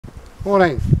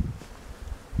Morning,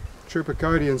 Trooper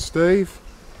Cody and Steve.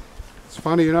 It's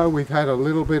funny, you know, we've had a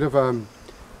little bit of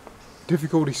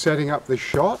difficulty setting up this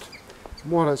shot.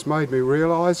 And what it's made me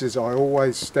realise is I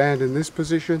always stand in this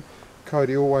position.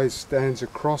 Cody always stands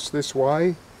across this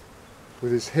way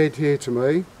with his head here to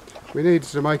me. We needed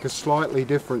to make a slightly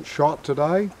different shot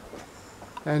today,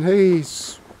 and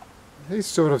he's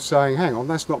sort of saying, hang on,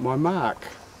 that's not my mark.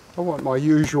 I want my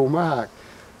usual mark.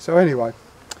 So anyway,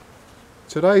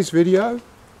 today's video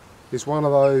is one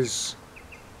of those,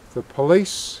 the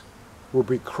police will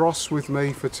be cross with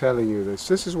me for telling you this.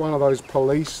 This is one of those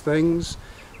police things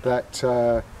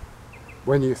that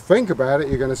when you think about it,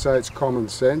 you're going to say it's common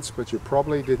sense, but you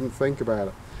probably didn't think about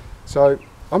it. So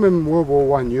I'm in World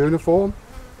War I uniform.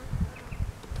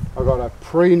 I've got a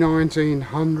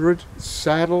pre-1900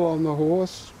 saddle on the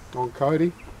horse, on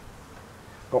Cody.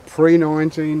 Got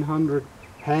pre-1900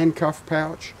 handcuff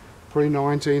pouch,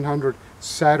 pre-1900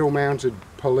 saddle-mounted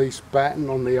police baton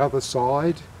on the other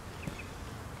side.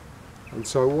 And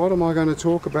so what am I going to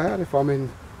talk about if I'm in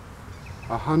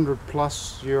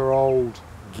 100-plus-year-old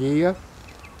gear?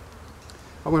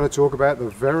 I'm going to talk about the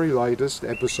very latest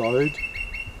episode,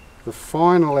 the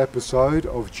final episode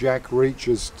of Jack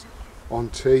Reacher's on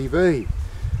TV.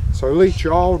 So Lee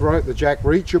Child wrote the Jack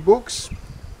Reacher books.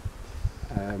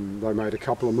 They made a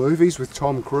couple of movies with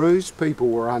Tom Cruise. People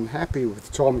were unhappy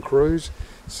with Tom Cruise,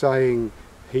 saying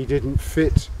he didn't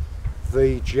fit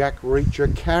the Jack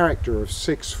Reacher character of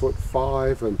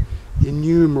 6'5" and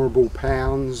innumerable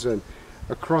pounds and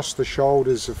across the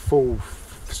shoulders a full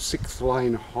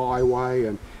 6-lane highway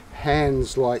and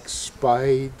hands like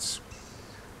spades.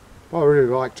 I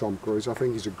really like Tom Cruise. I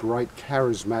think he's a great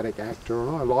charismatic actor,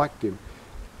 and I liked him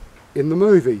in the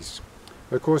movies.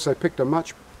 Of course, they picked a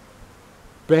much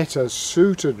better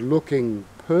suited looking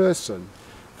person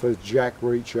for Jack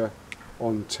Reacher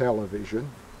on television.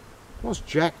 What's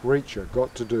Jack Reacher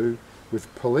got to do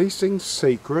with policing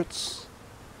secrets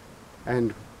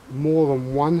and more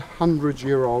than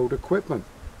 100-year-old equipment?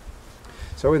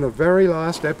 So in the very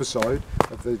last episode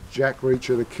of the Jack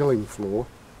Reacher The Killing Floor,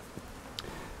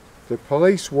 the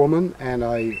policewoman and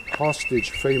a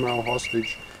hostage, female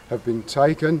hostage, have been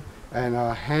taken and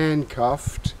are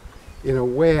handcuffed in a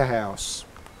warehouse.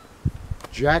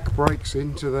 Jack breaks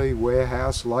into the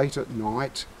warehouse late at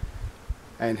night,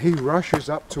 and he rushes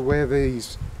up to where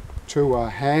these two are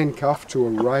handcuffed to a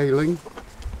railing,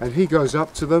 and he goes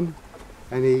up to them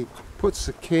and he puts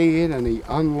the key in and he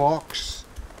unlocks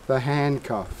the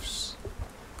handcuffs.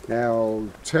 Now,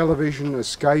 television,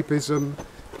 escapism,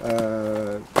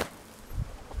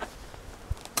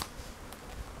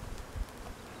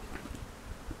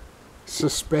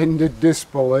 suspended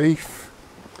disbelief,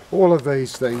 all of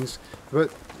these things.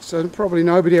 But so probably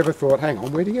nobody ever thought, hang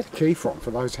on, where do you get the key from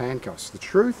for those handcuffs? The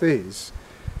truth is,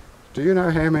 do you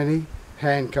know how many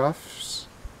handcuff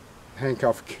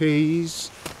keys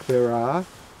there are?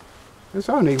 There's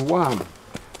only one.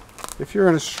 If you're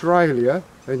in Australia,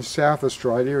 in South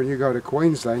Australia, and you go to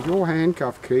Queensland, your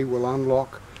handcuff key will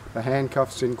unlock the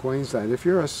handcuffs in Queensland. If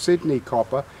you're a Sydney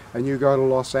copper and you go to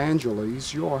Los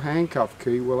Angeles, your handcuff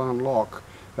key will unlock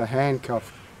the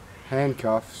handcuffs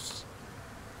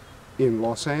in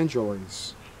Los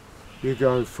Angeles. You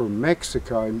go from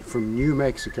Mexico, from New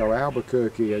Mexico,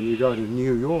 Albuquerque, and you go to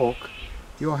New York,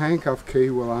 your handcuff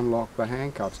key will unlock the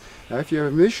handcuffs. Now, if you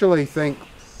initially think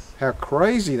how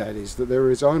crazy that is, that there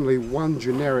is only one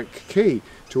generic key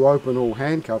to open all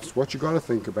handcuffs, what you've got to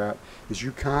think about is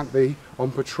you can't be on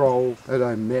patrol at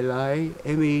a melee,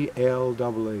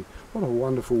 M-E-L-E-E. What a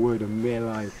wonderful word, a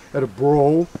melee. At a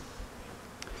brawl,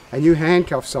 and you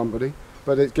handcuff somebody,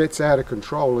 but it gets out of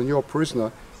control and your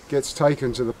prisoner gets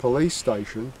taken to the police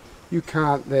station. You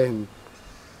can't then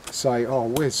say, oh,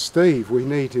 where's Steve? We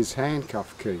need his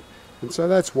handcuff key. And so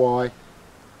that's why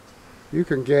you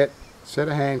can get a set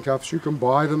of handcuffs. You can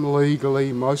buy them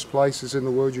legally. Most places in the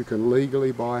world you can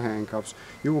legally buy handcuffs.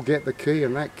 You will get the key,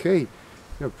 and that key,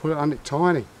 put it under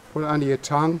tiny, put it under your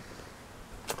tongue,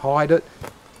 hide it.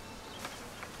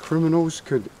 Criminals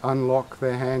could unlock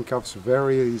their handcuffs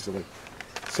very easily.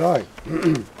 So,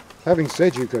 having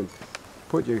said you can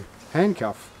put your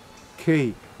handcuff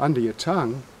key under your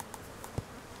tongue,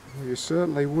 you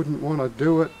certainly wouldn't want to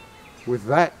do it with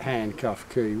that handcuff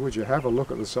key, would you? Have a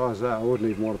look at the size of that. I wouldn't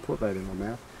even want to put that in my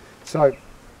mouth. So,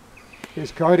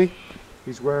 here's Cody.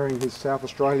 He's wearing his South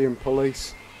Australian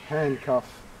Police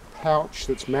handcuff pouch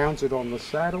that's mounted on the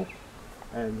saddle,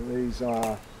 and these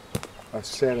are a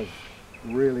set of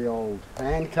really old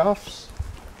handcuffs.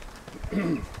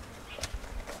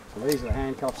 So these are the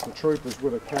handcuffs the troopers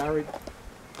would have carried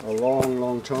a long,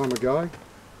 long time ago.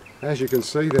 As you can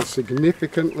see, they're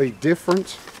significantly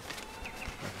different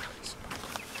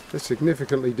They're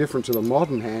significantly different to the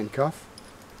modern handcuff.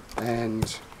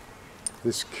 And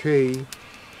this key,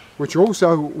 which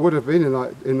also would have been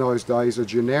in those days a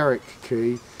generic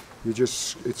key,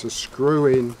 it's a screw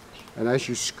in, and as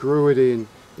you screw it in,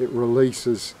 it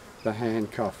releases the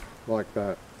handcuff like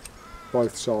that,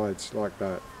 both sides like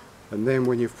that. And then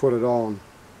when you've put it on,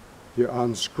 you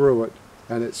unscrew it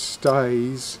and it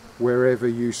stays wherever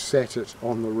you set it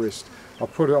on the wrist. I'll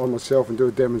put it on myself and do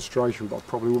a demonstration, but I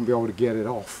probably wouldn't be able to get it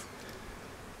off.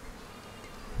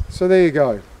 So there you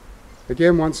go.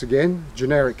 Again, once again,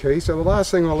 generic key. So the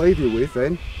last thing I'll leave you with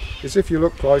then is, if you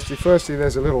look closely, firstly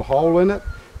there's a little hole in it.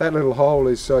 That little hole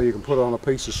is so you can put it on a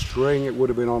piece of string. It would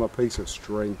have been on a piece of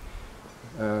string.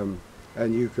 And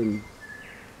you can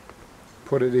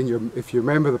put it in your, if you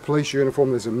remember the police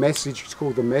uniform, there's a message, it's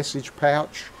called the message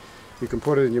pouch. You can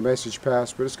put it in your message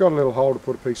pouch, but it's got a little hole to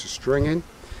put a piece of string in.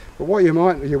 But what you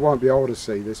won't be able to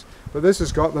see this, but this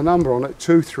has got the number on it,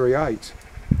 238.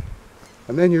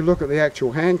 And then you look at the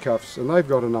actual handcuffs and they've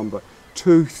got a number,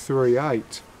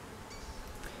 238.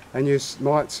 And you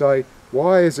might say,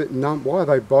 why are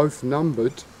they both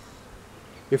numbered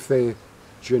if they're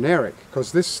generic?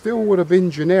 Because this still would have been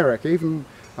generic, even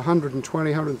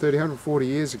 120, 130, 140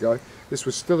 years ago. This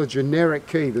was still a generic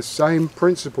key, the same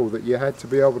principle that you had to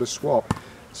be able to swap.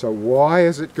 So why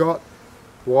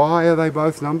are they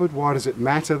both numbered? Why does it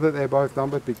matter that they're both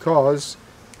numbered? Because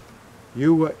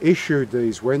you were issued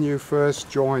these when you first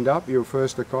joined up, you were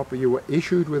first a copper, you were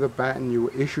issued with a baton, you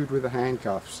were issued with the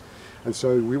handcuffs. And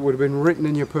so it would have been written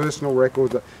in your personal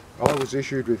record that I was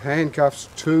issued with handcuffs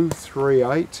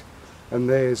 238, and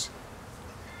there's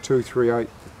 238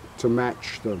 to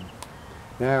match them.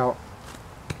 Now,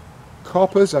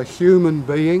 coppers are human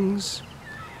beings,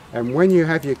 and when you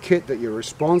have your kit that you're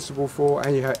responsible for,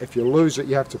 and if you lose it,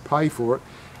 you have to pay for it,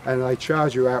 and they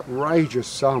charge you outrageous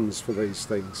sums for these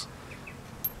things.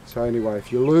 So anyway,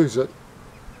 if you lose it,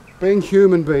 being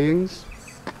human beings,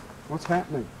 what's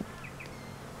happening?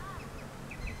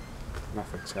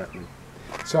 Nothing's happening.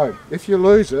 So if you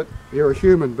lose it, you're a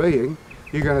human being,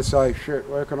 you're going to say, shit,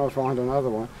 where can I find another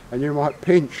one? And you might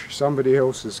pinch somebody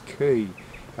else's key.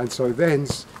 And so then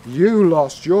you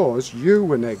lost yours, you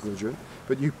were negligent,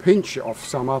 but you pinch it off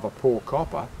some other poor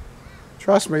copper.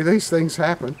 Trust me, these things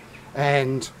happen.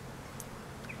 And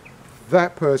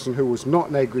that person who was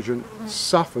not negligent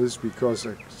suffers because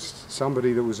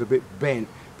somebody that was a bit bent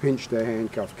pinched their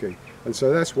handcuff key. And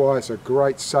so that's why it's a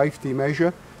great safety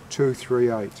measure,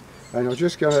 238. And I'll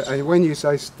just go, and when you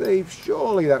say, Steve,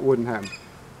 surely that wouldn't happen.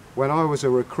 When I was a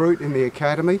recruit in the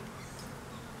academy,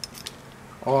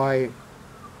 I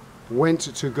went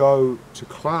to go to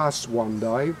class one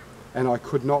day and I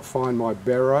could not find my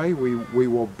beret. We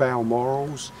wore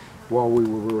Balmorals while we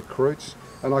were recruits,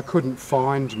 and I couldn't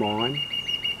find mine.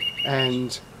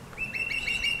 And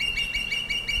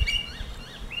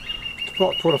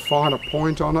to put a finer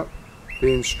point on it,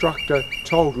 the instructor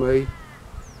told me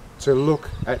to look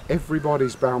at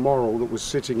everybody's Balmoral that was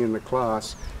sitting in the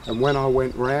class, and when I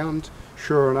went round,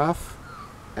 sure enough,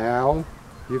 Al,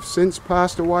 you've since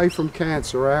passed away from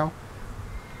cancer, Al.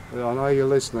 I know you're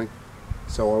listening.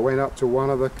 So I went up to one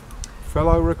of the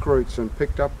fellow recruits and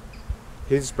picked up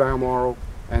his Balmoral,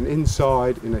 and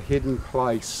inside, in a hidden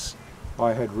place,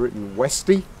 I had written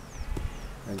Westy,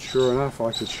 and sure enough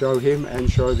I could show him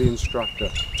and show the instructor.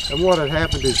 And what had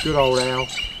happened is good old Al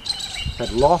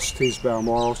had lost his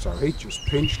Balmoral, so he just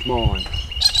pinched mine.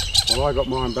 Well, I got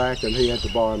mine back and he had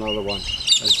to buy another one.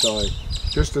 And so,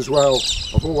 just as well,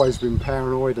 I've always been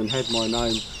paranoid and had my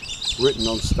name written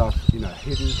on stuff in a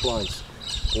hidden place.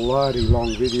 Bloody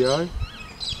long video.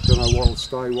 Don't know what'll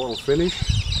stay, what'll finish,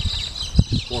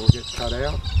 what'll get cut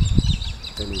out.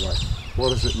 Anyway, what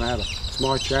does it matter? It's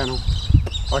my channel.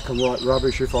 I can write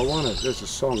rubbish if I want it. There's a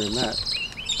song in that.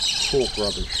 Talk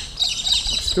rubbish.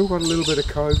 I've still got a little bit of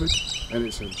COVID, and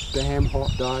it's a damn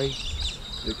hot day.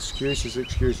 Excuses,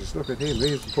 excuses. Look at him,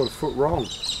 he has to put a foot wrong.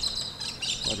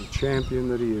 Bloody champion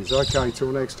that he is. Okay,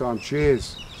 till next time.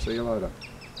 Cheers. See you later.